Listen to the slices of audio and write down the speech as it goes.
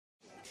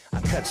I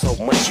cut so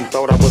much you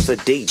thought I was a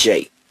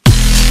DJ.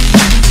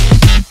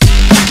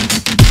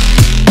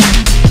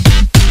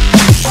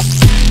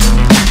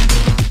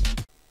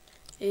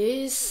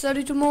 Et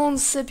salut tout le monde,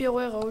 c'est Pierre.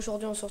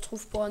 Aujourd'hui on se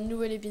retrouve pour un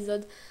nouvel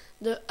épisode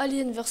de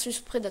Alien vs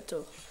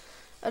Predator.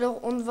 Alors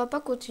on ne va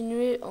pas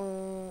continuer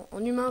en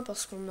humain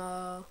parce qu'on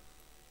a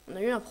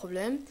eu un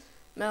problème,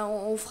 mais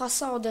on fera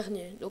ça en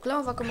dernier. Donc là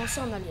on va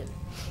commencer en alien.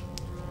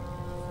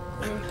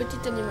 Une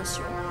petite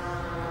animation,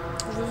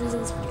 je vais vous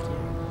expliquer.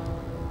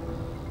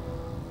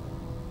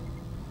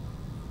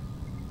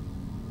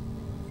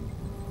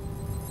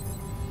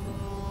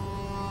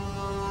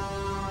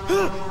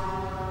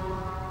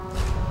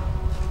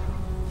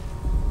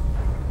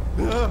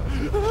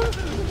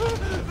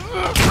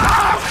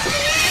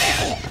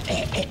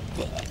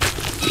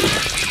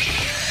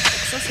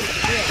 Ça c'est le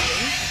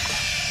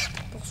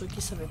début, pour ceux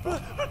qui savaient pas.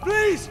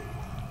 Please,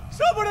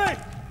 somebody,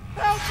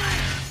 help me.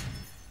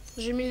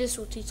 J'ai mis les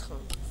sous-titres.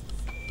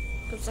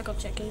 Comme ça, quand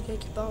il y a quelqu'un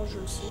qui parle, je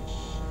le sais.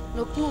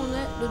 Donc nous, on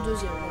est le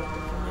deuxième. Voilà.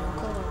 Donc on est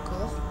encore dans le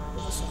corps.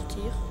 On va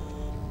sortir.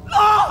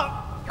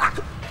 Voilà.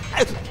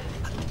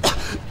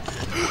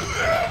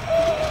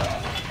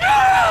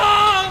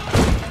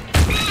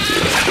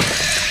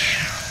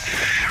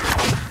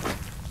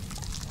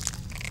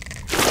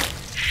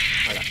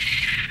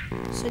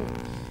 C'est nous.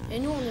 Et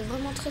nous, on est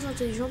vraiment très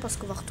intelligents parce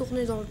qu'on va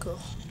retourner dans le corps.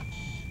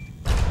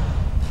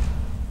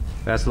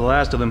 That's the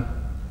last of them.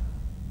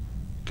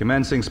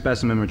 Commencing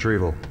specimen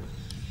retrieval.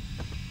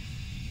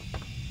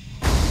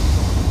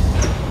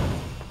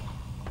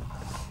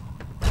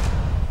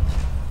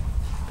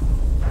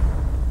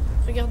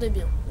 Regardez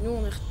bien, nous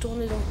on est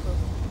retourné dans le corps.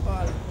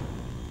 Voilà.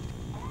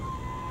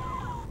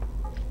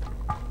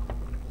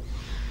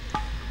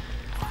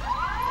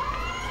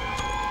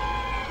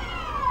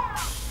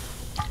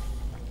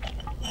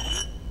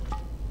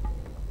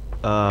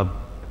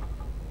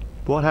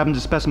 What happened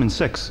to specimen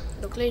 6?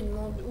 Donc là il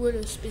demande où est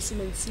le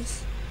spécimen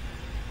 6.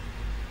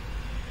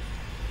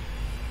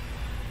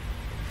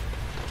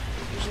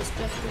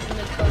 J'espère que vous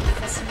n'êtes pas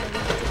facilement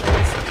dégoûté par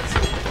la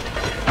situation.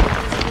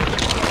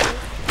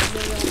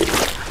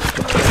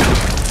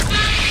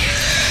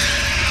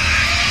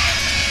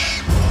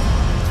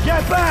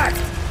 Get back!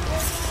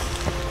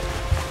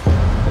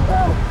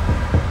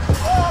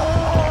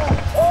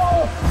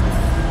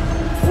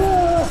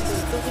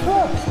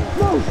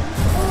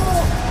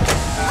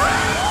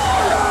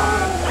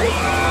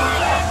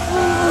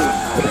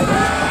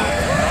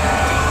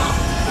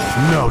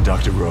 No,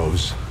 Dr.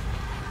 Rose.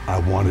 I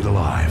want it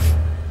alive.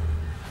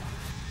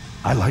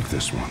 I like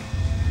this one.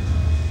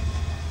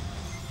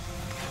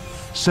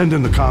 Send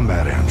in the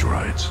combat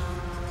androids.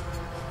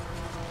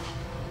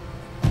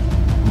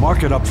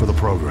 Mark it up for the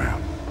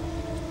program.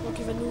 Donc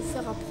il va nous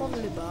faire apprendre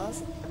les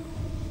bases.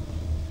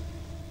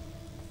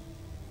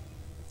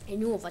 Et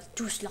nous on va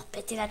tous leur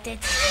péter la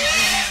tête.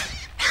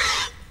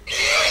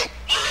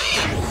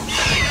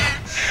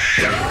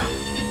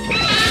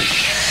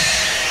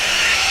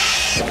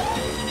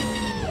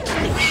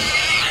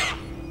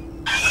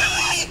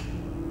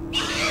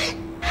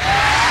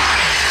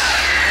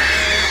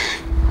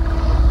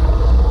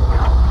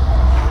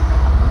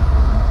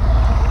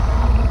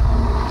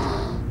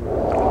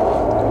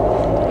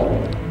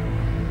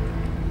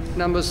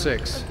 Number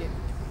 6. Okay.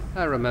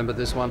 I remember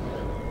this one.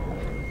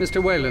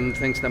 Mr. Wayland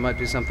thinks there might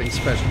be something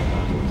special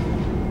about it.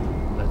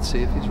 Let's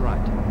see if he's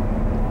right.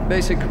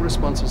 Basic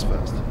responses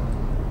first.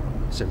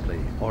 Simply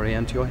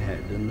orient your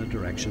head in the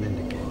direction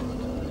indicated.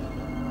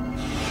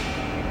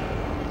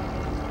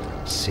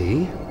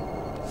 See?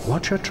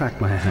 Watch her track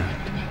my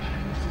hand.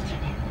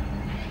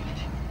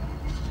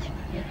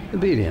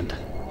 Obedient.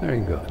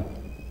 Very good.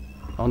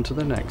 On to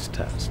the next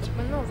test.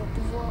 Maintenant on va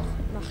pouvoir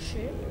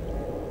marcher.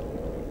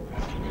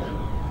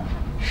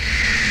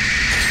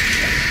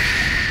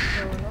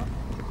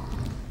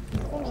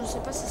 Je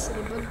sais pas si c'est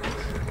les bonnes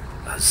touches.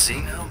 A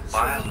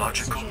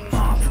xenobiological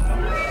marvel.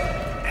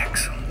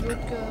 Excellent. Donc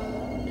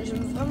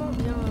j'aime vraiment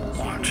bien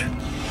Watch.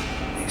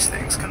 These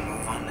things can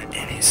move on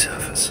any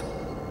surface.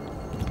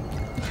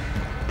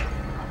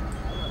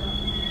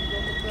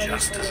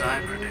 Just as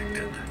I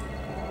predicted.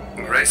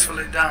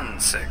 Gracefully done,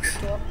 6.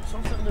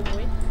 Sans faire de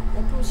bruit.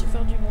 On peut aussi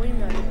faire du bruit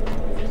mais aller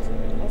beaucoup plus vite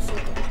en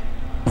sautant.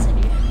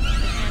 Salut.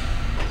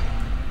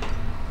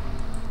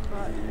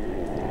 Voilà.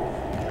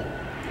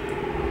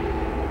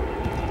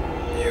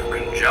 You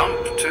can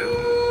jump too,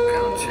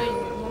 can't Là, you? il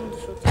nous demande de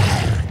sauter.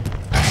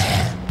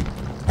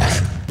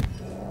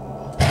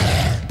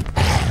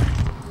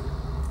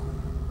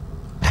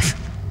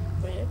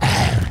 Vous voyez?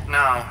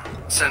 Now,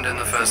 send in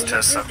the first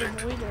test Il y a plus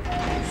de subject. bruit, donc on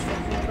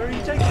peut Where are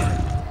you taking it?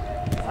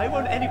 I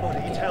won't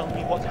anybody tell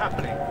me what's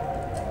happening.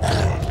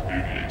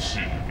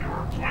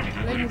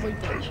 Là, il ne voit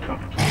pas.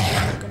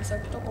 Comme ça,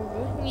 tant qu'on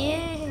veut.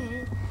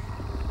 Yeah.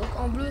 Donc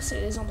en bleu, c'est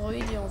les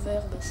androïdes et en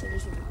vert, ben, c'est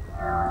les humains.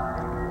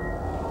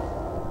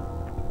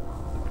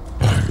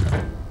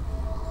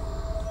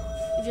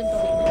 Ils viennent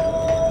d'arriver.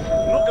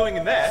 I'm not going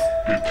in there.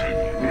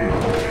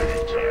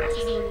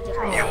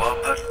 You are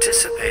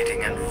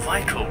participating in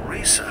vital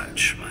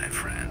research, my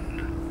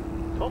friend.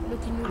 Top Donc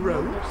ils nous Gross.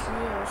 demandent de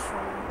tuer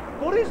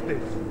son... What What is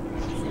this?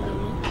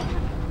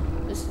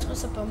 Mais c'est très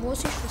sympa. Moi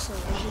aussi je fais ça.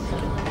 J'ai des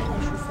caméras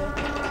et je fais.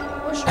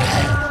 Moi je suis un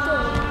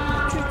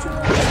tu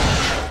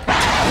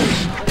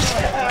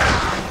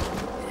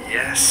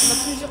Yes. On a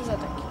plusieurs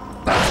attaques.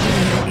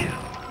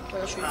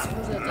 Voilà, je suis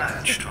exposé à l'attaque.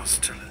 Matched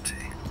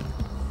hostility.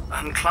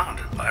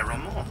 Unclouded by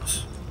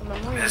remorse.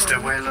 Normalement, il y en a Mr. un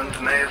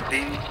Wayland may have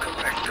been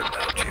correct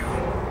about you.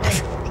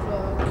 je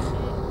dois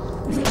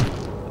créer.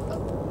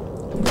 Hop.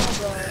 On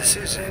doit, This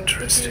is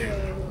interesting.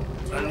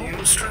 péter, A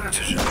new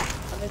stratagem.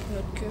 avec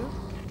notre queue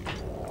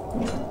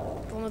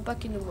pour ne pas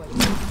qu'il nous voie.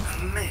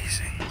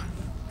 Amazing.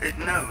 It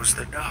knows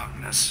the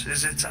darkness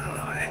is its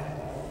ally.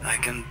 I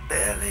can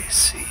barely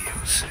see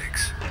you,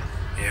 Six.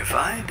 If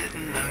I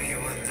didn't know you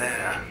were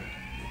there.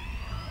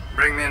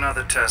 Bring me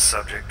another test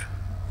subject.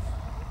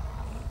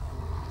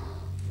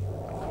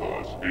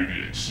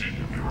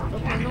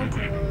 Donc maintenant pour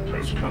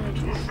les humains et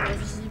tout, je suis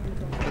invisible.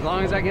 As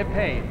long as I get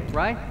paid,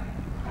 right?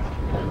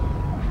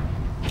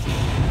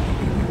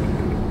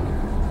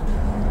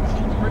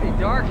 It's pretty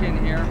dark in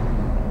here.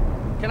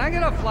 Can I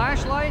get a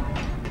flashlight?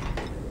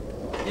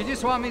 You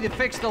just want me to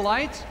fix the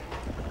lights?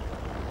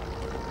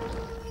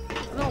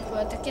 Là on peut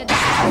attaquer à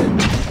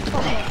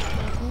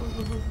distance.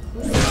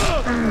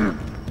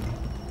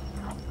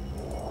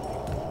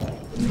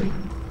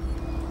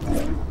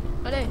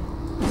 Allez.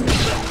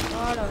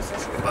 Voilà, ça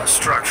c'est A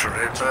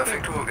structurally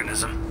perfect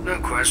organism, no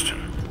question.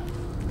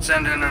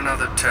 Send in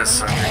another test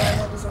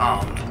subject,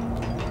 armed.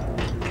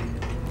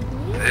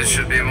 This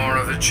should be more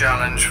of a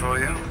challenge for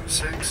you,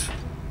 Six.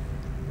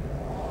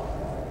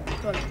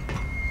 voilà.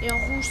 Et en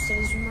rouge, c'est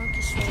les humains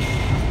qui sont.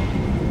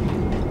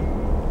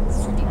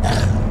 Salut.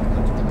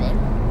 Comment tu t'appelles?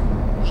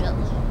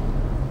 George.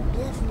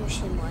 Bienvenue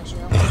chez moi,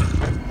 George.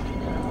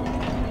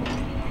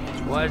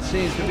 What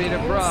seems to be the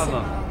En haut,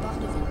 problem? c'est la barre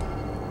de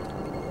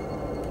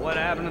vêtements. What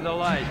happened to the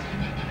lights?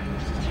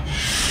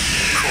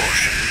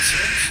 Caution,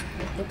 Six.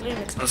 Donc là, il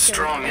m'explique A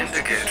strong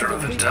indicator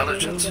of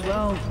intelligence.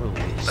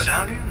 But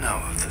how do you know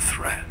of the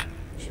threat?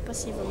 Je sais pas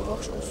s'il va me voir,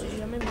 je ne suis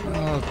jamais mis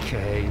là.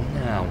 Okay,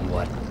 now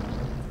what?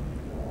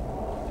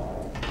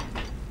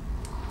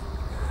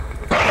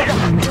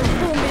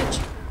 Oh, mec.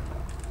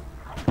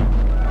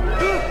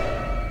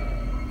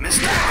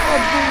 Mr.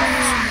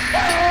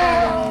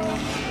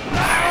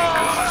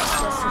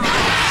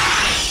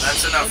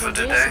 That's enough for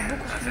today,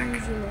 I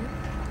think.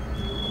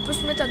 On peut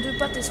se mettre à deux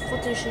pattes et se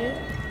protéger.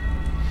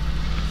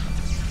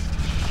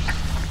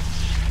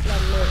 La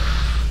merde.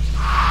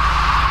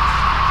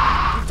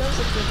 Putain,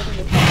 je peux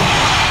le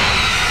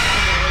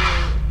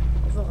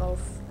on verra au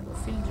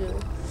fil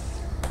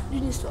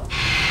d'une histoire.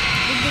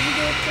 Donc des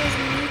vidéos de 15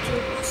 minutes,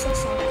 pour ça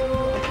c'est un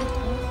peu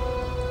court.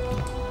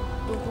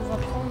 Donc on va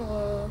prendre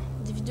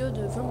des vidéos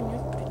de 20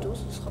 minutes plutôt,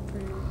 ce sera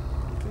plus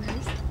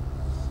juste.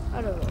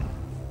 Alors,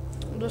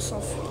 on doit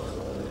s'enfuir.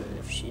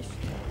 Shift.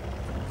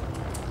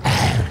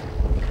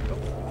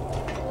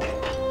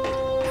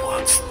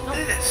 What's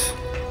this?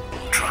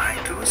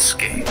 Trying to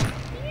escape?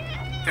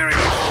 Hearing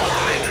the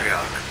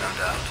matriarch, no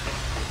doubt.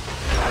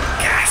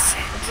 Gas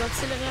On peut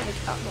accélérer avec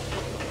A. Non,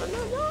 non,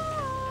 non,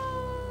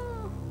 non.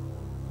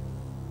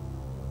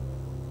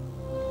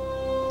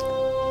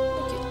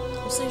 Ok,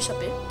 on s'est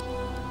échappé.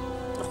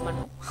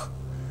 Normalement.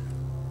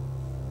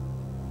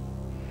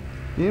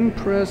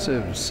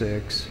 Impressive,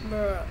 Six.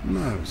 Bruh.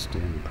 Most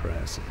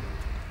impressive.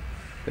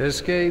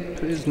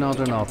 Escape is not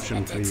an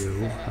option for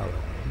you, however.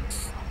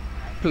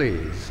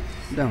 Please,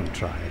 don't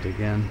try it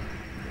again.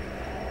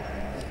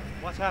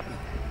 What's happened?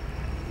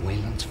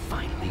 Wayland's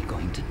finally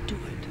going to do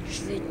it.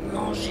 Je vais te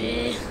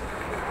manger.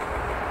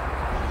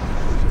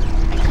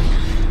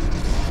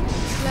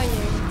 Là, il y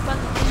a une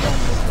panne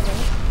énorme de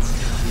courant.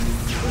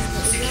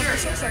 J'ai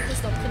l'impression que ça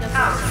cause d'un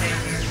prédateur.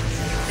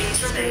 Parce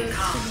que c'est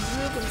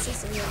bleu comme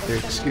ça vient d'un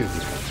Excuse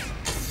me.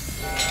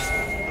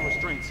 No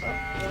restraints.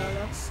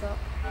 Voilà, ça.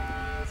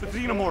 It's a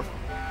xenomorph.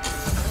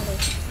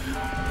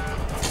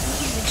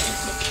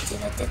 C'est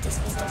la tête,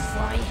 espèce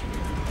d'enfoiré.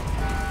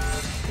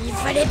 Il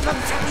fallait pas me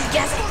faire du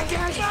gaz à la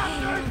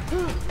gueule.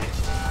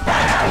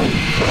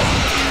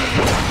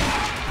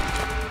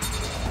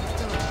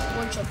 Putain,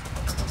 one shot.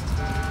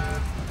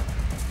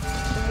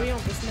 Vous voyez, on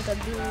peut se mettre à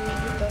deux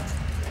pattes.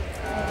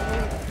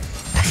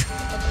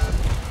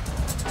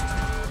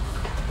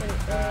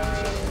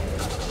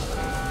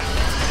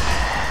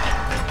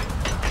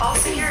 All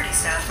security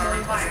staff are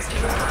required to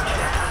report to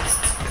their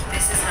posts.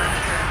 This is not a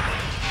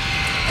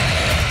drill.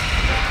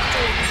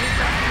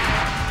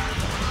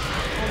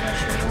 On va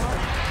chez moi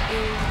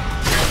et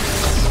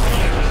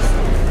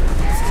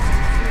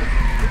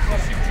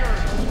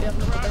on libère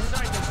le bordel.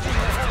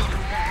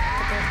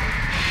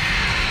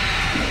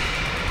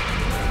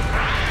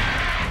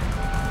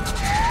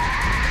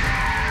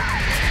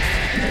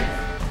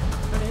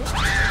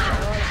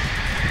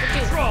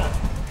 Allez, voilà.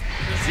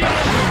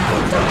 Ok.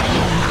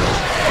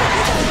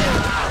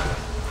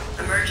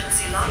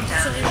 Emergency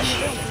lockdown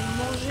initiated.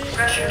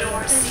 Pressure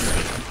doors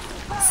sealed.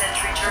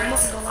 Sentry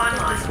turrets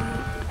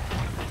online.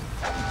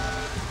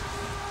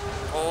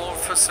 All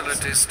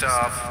facility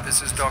staff,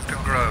 this is Dr.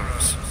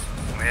 Groves.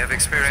 We have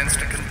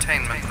experienced a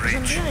containment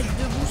J'aime breach. bien être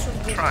debout sur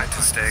le dos. Try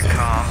to stay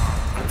calm.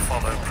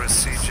 follow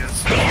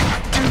procedures. I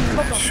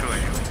assure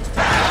you.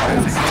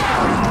 Everything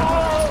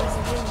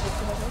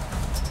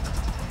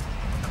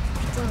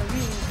Putain, lui,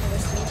 il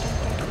reste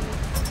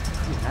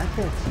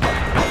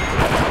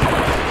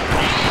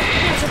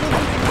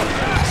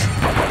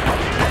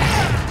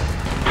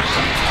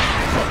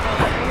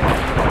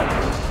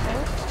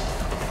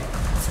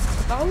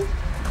c'est par où?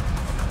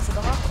 C'est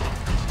par là?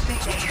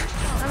 Mayday.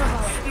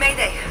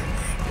 Mayday.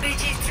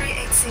 BG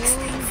 386.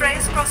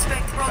 Freya's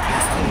Prospect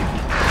Broadcasting.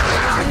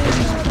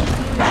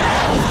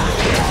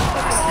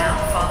 Personnel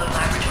follow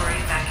laboratory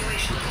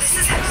evacuation. This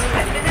is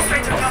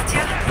Administrator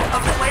Katya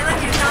of the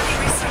Wayland Yutani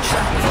Research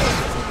Lab.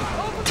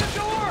 Open the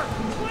door,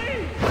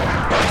 please!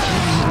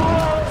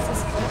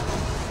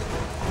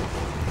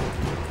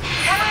 We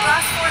have a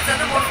class 4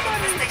 xenomorph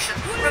infestation.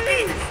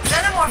 Repeat,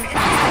 xenomorph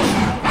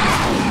infestation.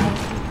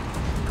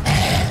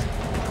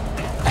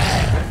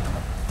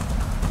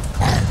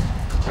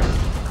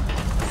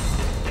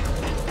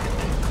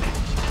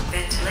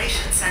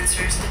 Ventilation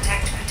sensors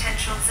detect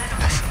potential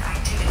xenomorph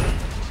activity.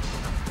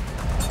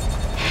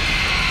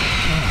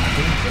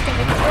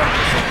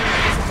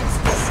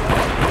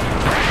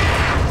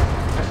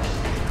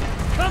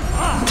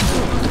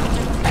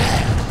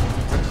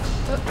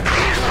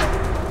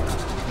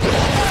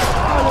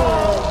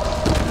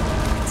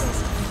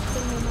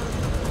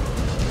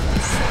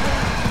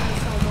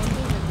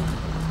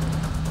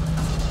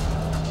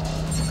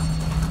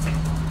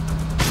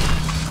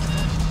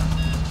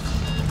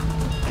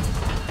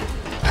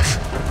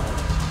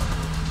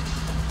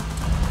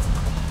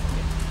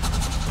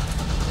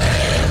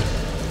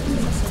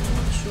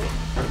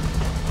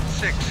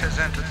 has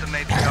entered the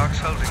Matriarch's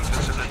holding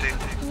facility.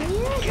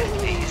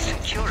 Get me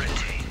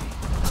security.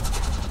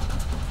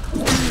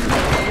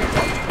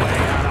 Way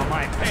out of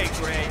my pay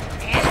grade.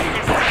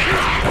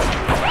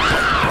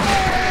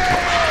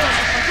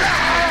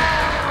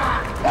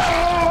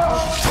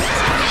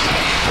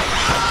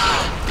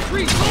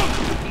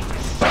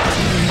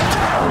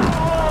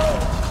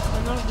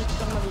 Maintenant je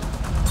récupère ma vie.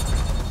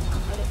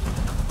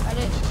 Allez,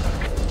 allez.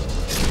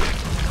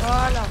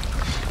 Voilà.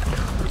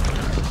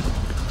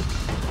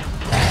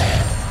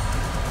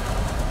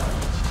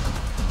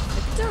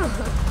 Putain,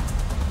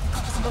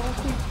 c'est pas en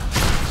couille.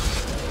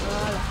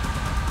 Voilà.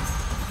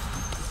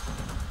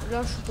 Là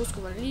je suppose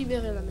qu'on va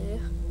libérer la mer.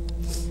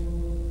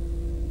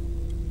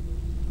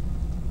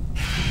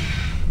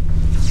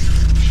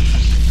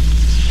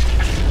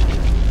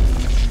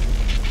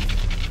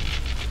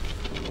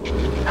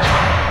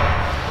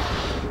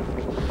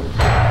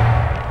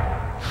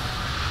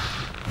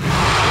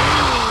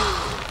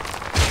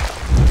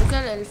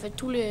 Elle fait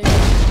tous les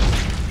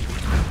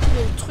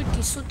trucs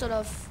qui sautent à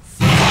la fin.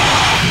 Je sais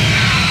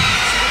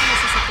pas comment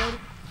ça s'appelle.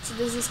 C'est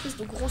des espèces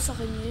de grosses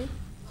araignées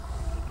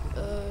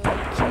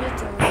qui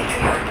mettent un...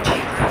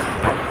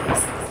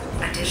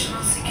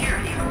 Additional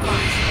security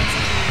required.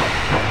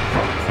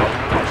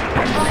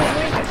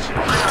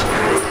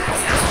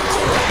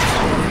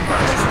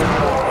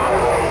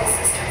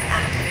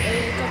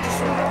 Et quand ils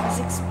sont morts, ils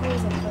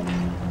explosent après.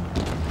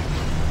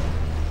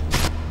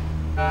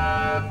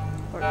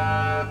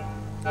 Voilà.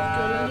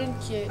 Donc l'alien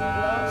qui est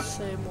là,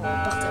 c'est moi,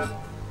 par terre.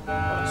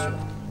 Voilà,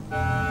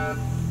 celui-là.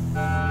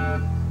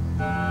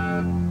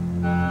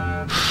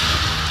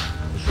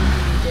 Je vous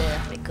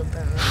libère, mes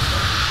copains.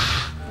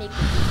 Mes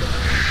copains.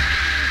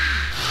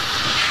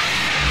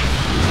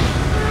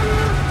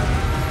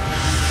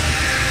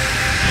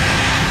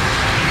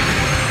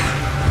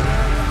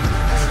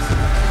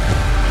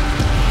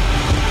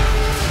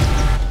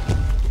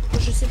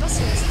 Je sais pas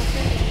si on se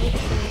rappelle une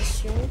autre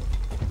mission.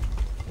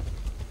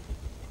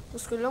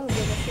 Parce que là on vient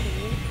de faire une.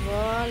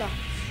 Voilà.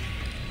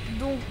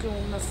 Donc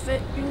on a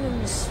fait une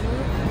mission.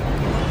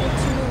 On va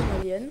continuer en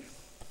alien.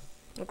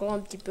 Encore un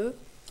petit peu.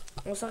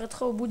 On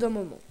s'arrêtera au bout d'un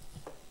moment.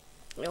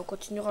 Et on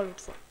continuera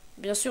l'autre fois.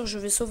 Bien sûr je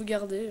vais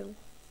sauvegarder.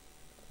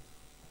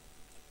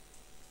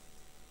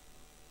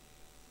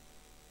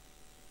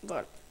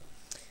 Voilà.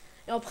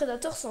 Et en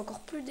prédateur c'est encore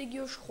plus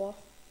dégueu je crois.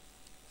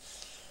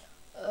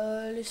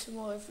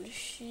 Laissez-moi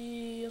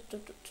réfléchir.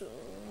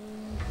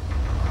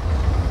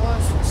 Ouais,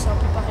 c'est un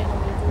peu pareil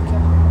dans les deux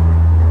cas.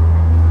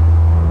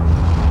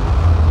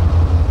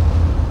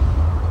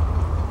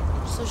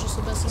 Ça, je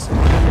sais pas si c'est... Ça,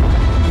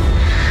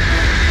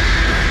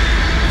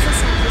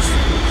 c'est un peu sûr.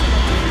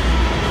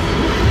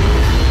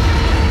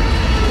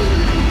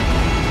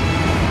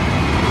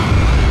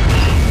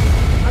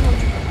 Ah non,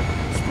 du coup.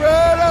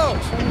 Spread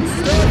out!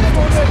 Stand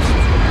for next!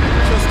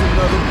 Just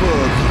another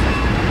bug.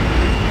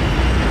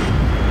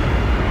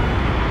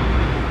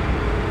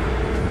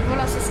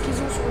 Voilà, c'est ce qu'ils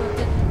ont sur la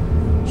tête.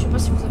 Je sais pas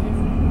si vous avez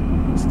vu.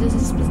 C'est des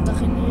espèces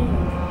d'araignées.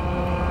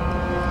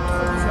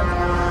 Trop bizarres.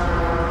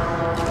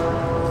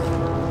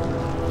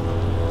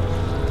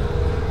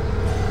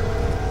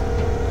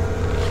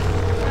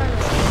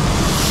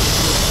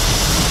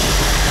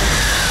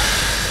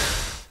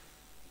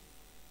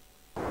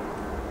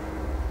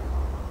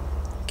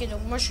 Ok,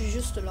 donc moi je suis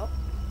juste là.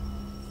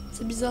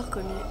 C'est bizarre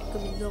comme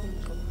ils dorment.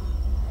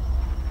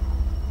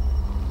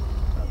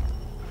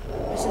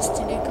 Mais c'est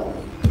stylé comme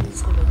ils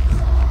se réveillent.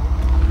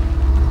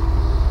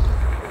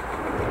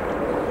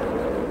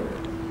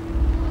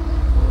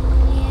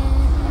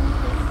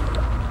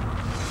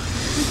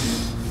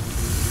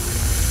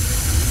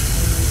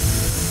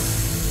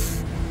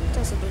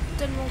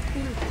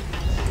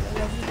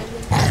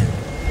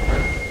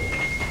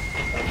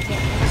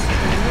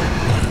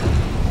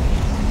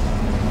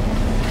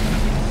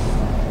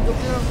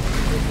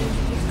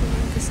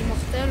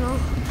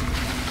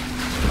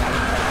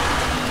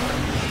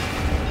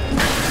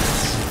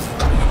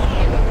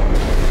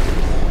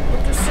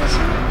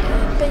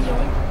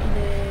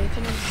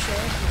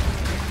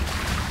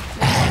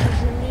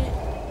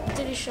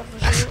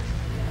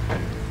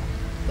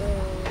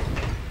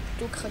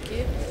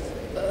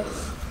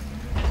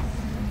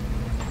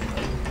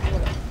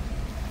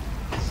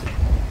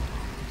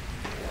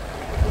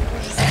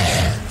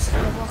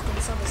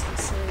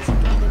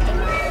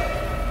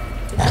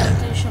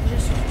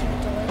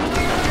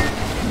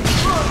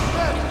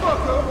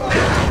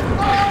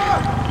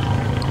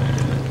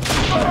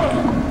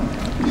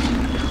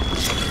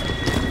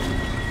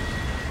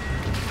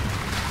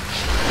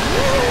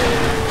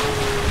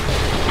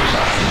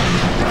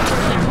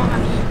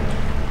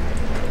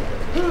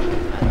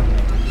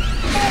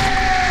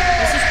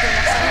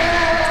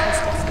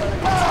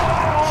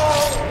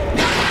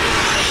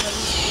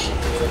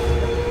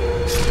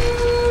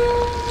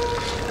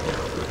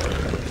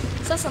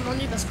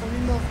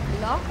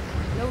 là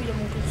où il y a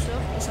mon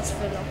curseur, et ça se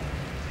fait là.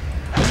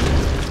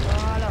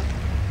 Voilà.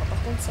 Ah, par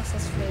contre, ça se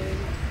fait.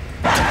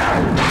 Un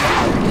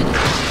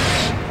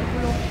peu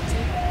lent, tu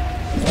sais.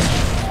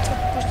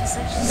 Pourquoi je dis ça?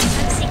 Je suis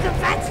un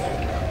psychopathe.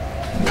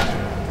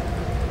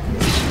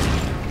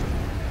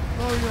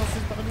 Non, lui, on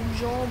fait perdre une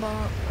jambe.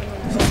 Hein.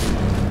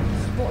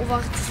 Bon, on va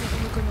arrêter ces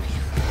conneries.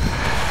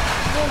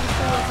 Bon, du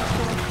coup, on va faire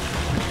quoi?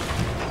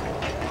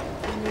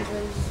 Une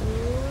nouvelle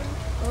zone.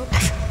 Hop.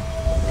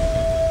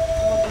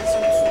 On va passer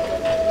au-dessus de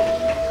la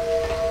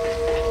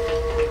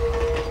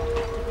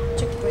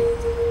checkpoint.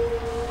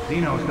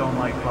 Dinos don't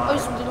like Oh, fire. ils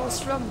sont des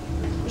lance-flammes.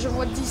 Je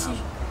vois d'ici.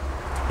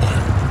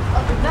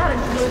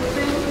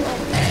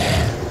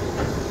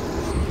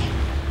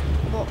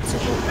 Bon, c'est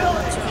bon, on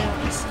va tirer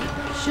ici.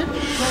 Ah,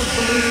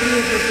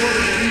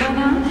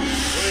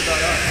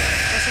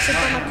 ça, c'est pas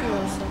ma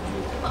couleur, ça.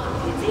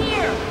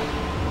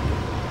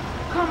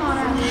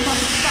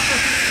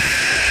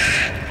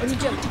 On y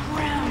jump.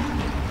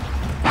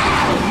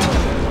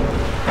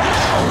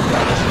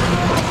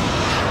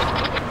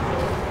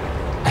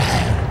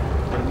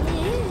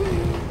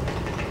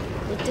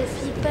 Ne te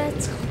fie pas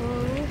trop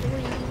au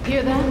bruit.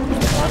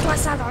 Prends-toi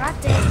ça dans la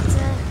tête.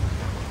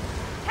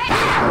 Il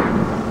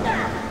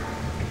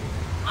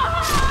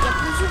y a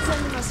plusieurs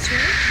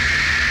animations,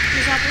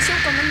 mais j'ai l'impression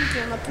quand même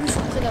qu'il y en a plus au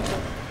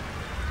prédateur.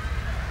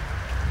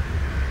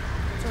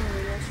 Tiens, le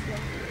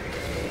lance-flamme.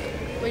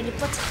 Ouais, il est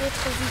pas très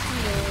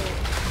utile.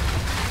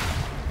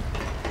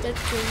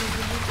 Peut-être que je vous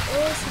dis,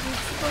 oh, c'est des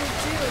trucs dans le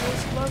tir, le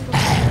lance-flamme, ça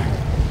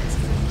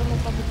fait vraiment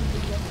pas beaucoup de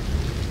dégâts.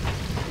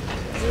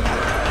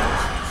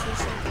 C'est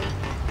ça,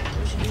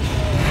 j'ai déjà...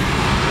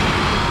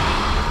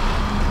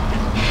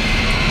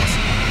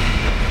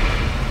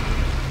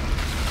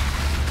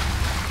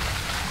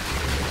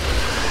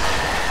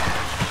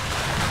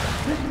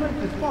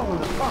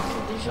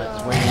 Déjà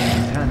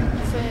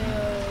fait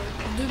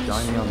 2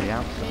 missions, mais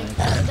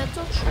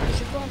Predator,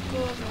 j'ai pas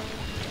encore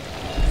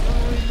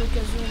vraiment eu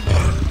l'occasion de...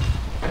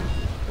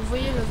 Vous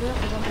voyez le vert,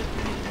 on va mettre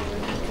une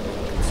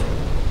location.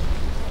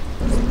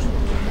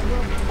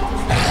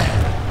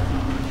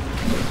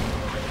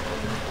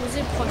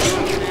 Poser premier.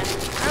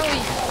 Ah oui.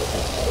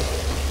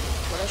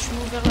 Voilà, je suis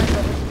ouvert là.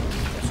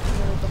 Parce que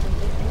j'avais pas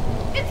compris.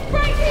 It's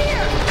right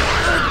here.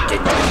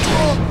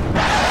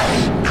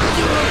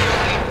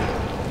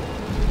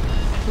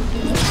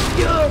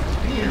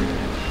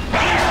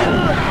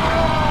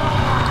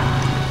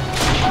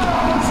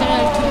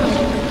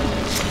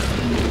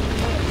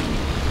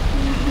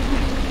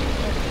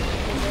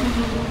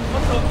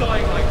 I'm not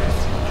dying like this.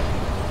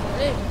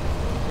 Allez,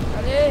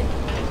 allez.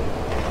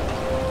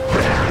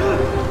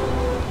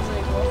 Vous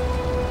allez voir.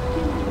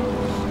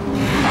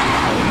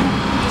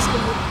 Qu'est-ce que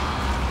vous...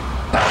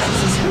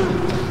 C'est ça.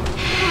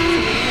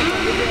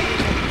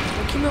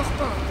 Donc il meurt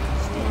pas.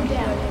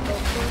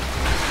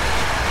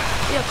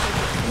 Et après.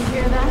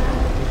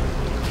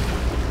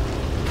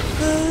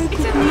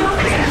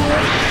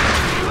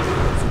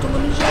 C'est ton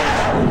manager.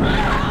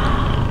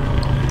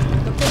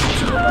 D'accord,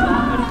 tu vas pas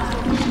aller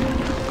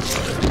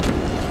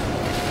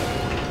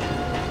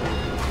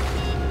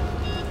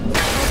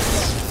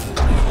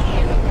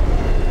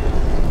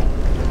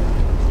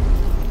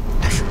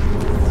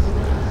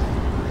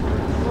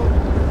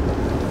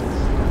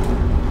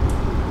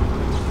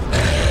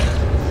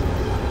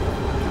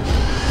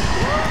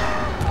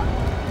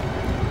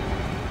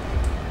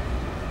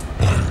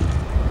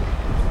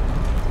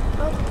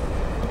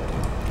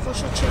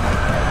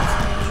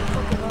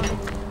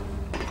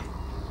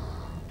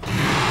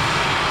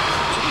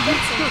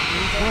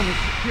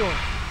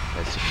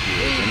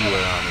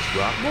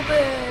Bon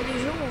ben les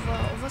gens,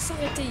 on va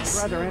s'arrêter ici.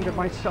 On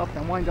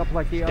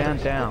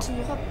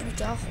continuera plus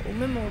tard au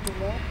même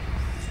endroit.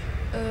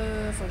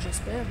 Enfin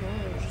j'espère, hein.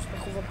 J'espère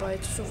qu'on va pas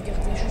être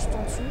sauvegardé juste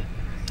en dessous.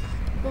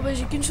 Bon ben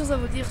j'ai qu'une chose à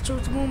vous dire, ciao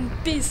tout le monde,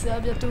 peace et à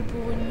bientôt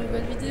pour une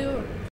nouvelle vidéo.